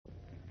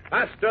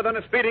Faster than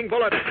a speeding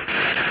bullet.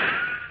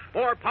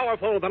 More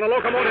powerful than a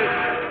locomotive.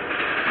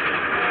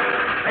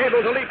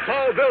 Able to leap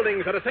tall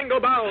buildings at a single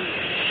bound.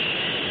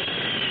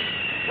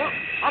 Look,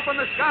 up in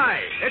the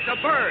sky. It's a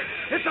bird.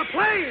 It's a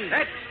plane.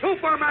 It's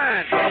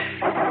Superman.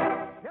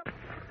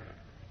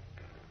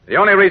 The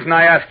only reason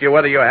I asked you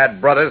whether you had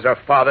brothers or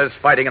fathers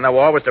fighting in the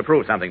war was to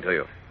prove something to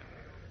you.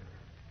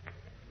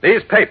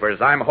 These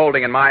papers I'm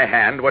holding in my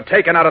hand were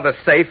taken out of the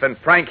safe in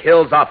Frank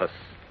Hill's office.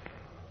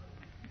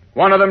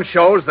 One of them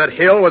shows that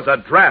Hill was a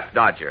draft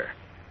dodger.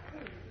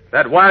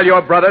 That while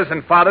your brothers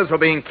and fathers were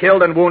being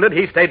killed and wounded,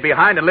 he stayed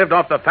behind and lived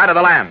off the fat of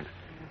the land.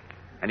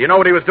 And you know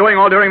what he was doing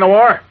all during the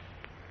war?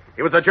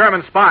 He was a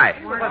German spy.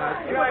 In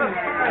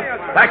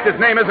fact, his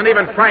name isn't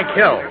even Frank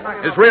Hill.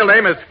 His real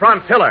name is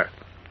Franz Hiller.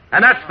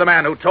 And that's the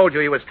man who told you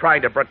he was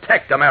trying to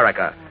protect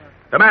America.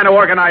 The man who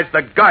organized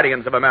the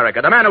Guardians of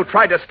America. The man who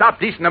tried to stop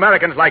decent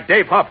Americans like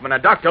Dave Hoffman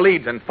and Dr.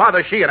 Leeds and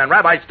Father Sheehan and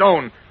Rabbi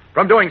Stone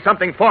from doing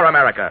something for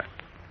America.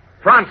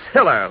 Franz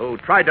Hiller, who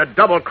tried to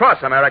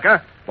double-cross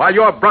America while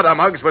your brother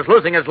Muggs was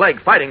losing his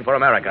leg fighting for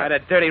America. That a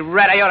dirty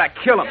rat, I ought to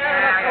kill him.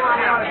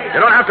 You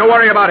don't have to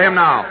worry about him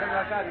now.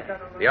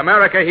 The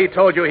America he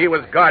told you he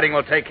was guarding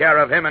will take care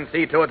of him and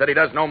see to it that he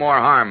does no more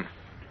harm.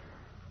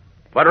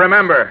 But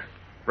remember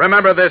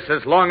this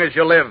as long as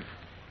you live.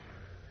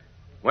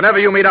 Whenever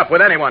you meet up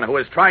with anyone who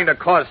is trying to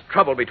cause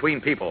trouble between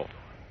people,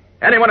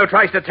 anyone who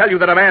tries to tell you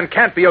that a man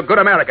can't be a good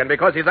American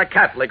because he's a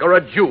Catholic or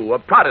a Jew, a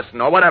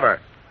Protestant or whatever,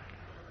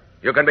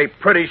 you can be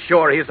pretty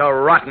sure he's a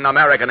rotten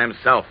American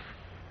himself.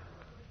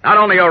 Not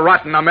only a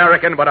rotten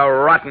American, but a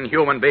rotten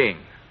human being.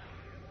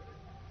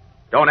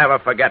 Don't ever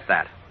forget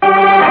that.